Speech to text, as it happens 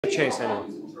Chase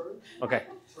anyone. Okay.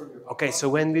 Okay, so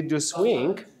when we do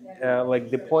swing,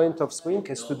 like the point of swing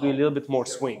is to do a little bit more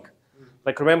swing.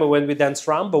 Like remember when we danced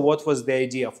rumba, what was the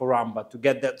idea for rumba? To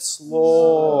get that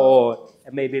slow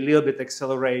and maybe a little bit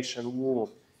acceleration. Woo.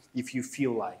 If you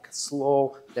feel like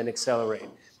slow, then accelerate.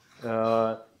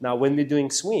 Now when we're doing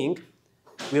swing,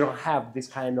 we don't have this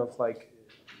kind of like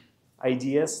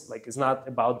ideas. Like it's not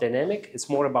about dynamic, it's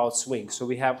more about swing. So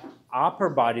we have upper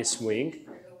body swing.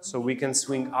 So we can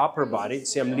swing upper body.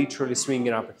 See, I'm literally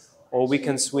swinging up. Or we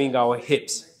can swing our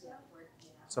hips.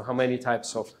 So how many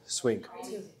types of swing?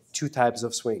 Two types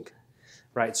of swing.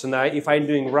 Right, so now if I'm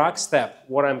doing rock step,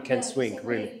 what I can swing,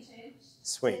 really?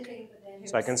 Swing.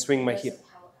 So I can swing my hip.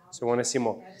 So I want to see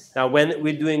more. Now when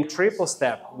we're doing triple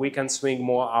step, we can swing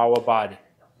more our body.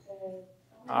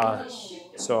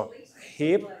 So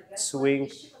hip,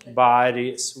 swing,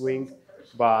 body, swing,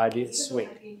 body,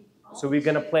 swing. So we're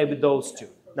going to play with those two.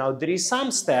 Now there is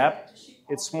some step,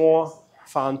 it's more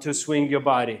fun to swing your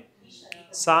body.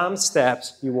 Some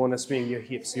steps you want to swing your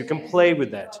hips. You can play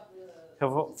with that.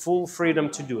 Have full freedom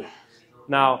to do it.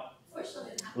 Now,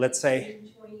 let's say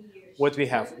what we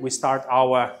have. We start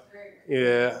our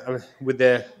with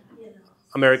the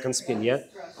American spin, yeah?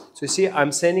 So you see,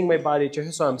 I'm sending my body to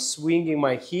her, so I'm swinging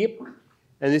my hip.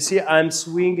 And you see, I'm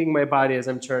swinging my body as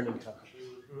I'm turning her.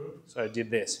 So I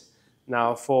did this.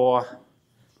 Now for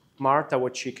Marta,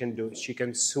 what she can do, she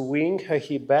can swing her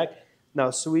hip back.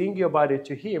 Now swing your body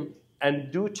to him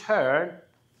and do turn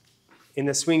in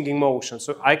a swinging motion.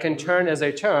 So I can turn as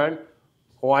I turn,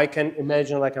 or I can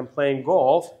imagine like I'm playing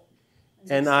golf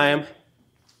and I'm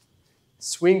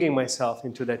swinging myself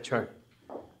into that turn.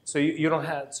 So you don't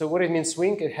have, so what it means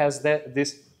swing, it has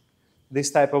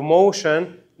this type of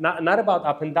motion, not about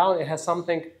up and down, it has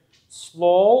something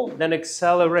slow, then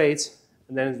accelerates,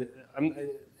 and then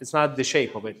it's not the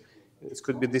shape of it. It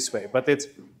could be this way, but it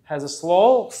has a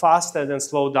slow, faster, then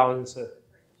slow down.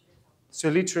 So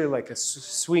literally like a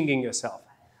swinging yourself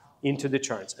into the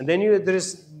turns. And then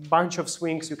there's a bunch of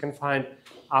swings you can find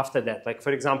after that. Like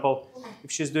for example, if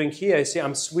she's doing here, you see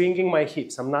I'm swinging my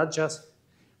hips. I'm not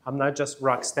just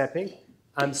rock stepping.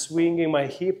 I'm swinging my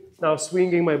hip, now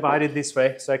swinging my body this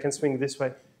way, so I can swing this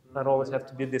way. Not always have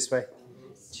to be this way.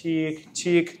 Cheek,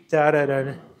 cheek,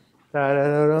 da-da-da-da,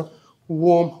 da-da-da-da.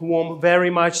 Warm, very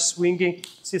much swinging.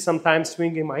 See, sometimes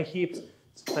swinging my hips,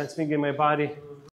 sometimes swinging my body.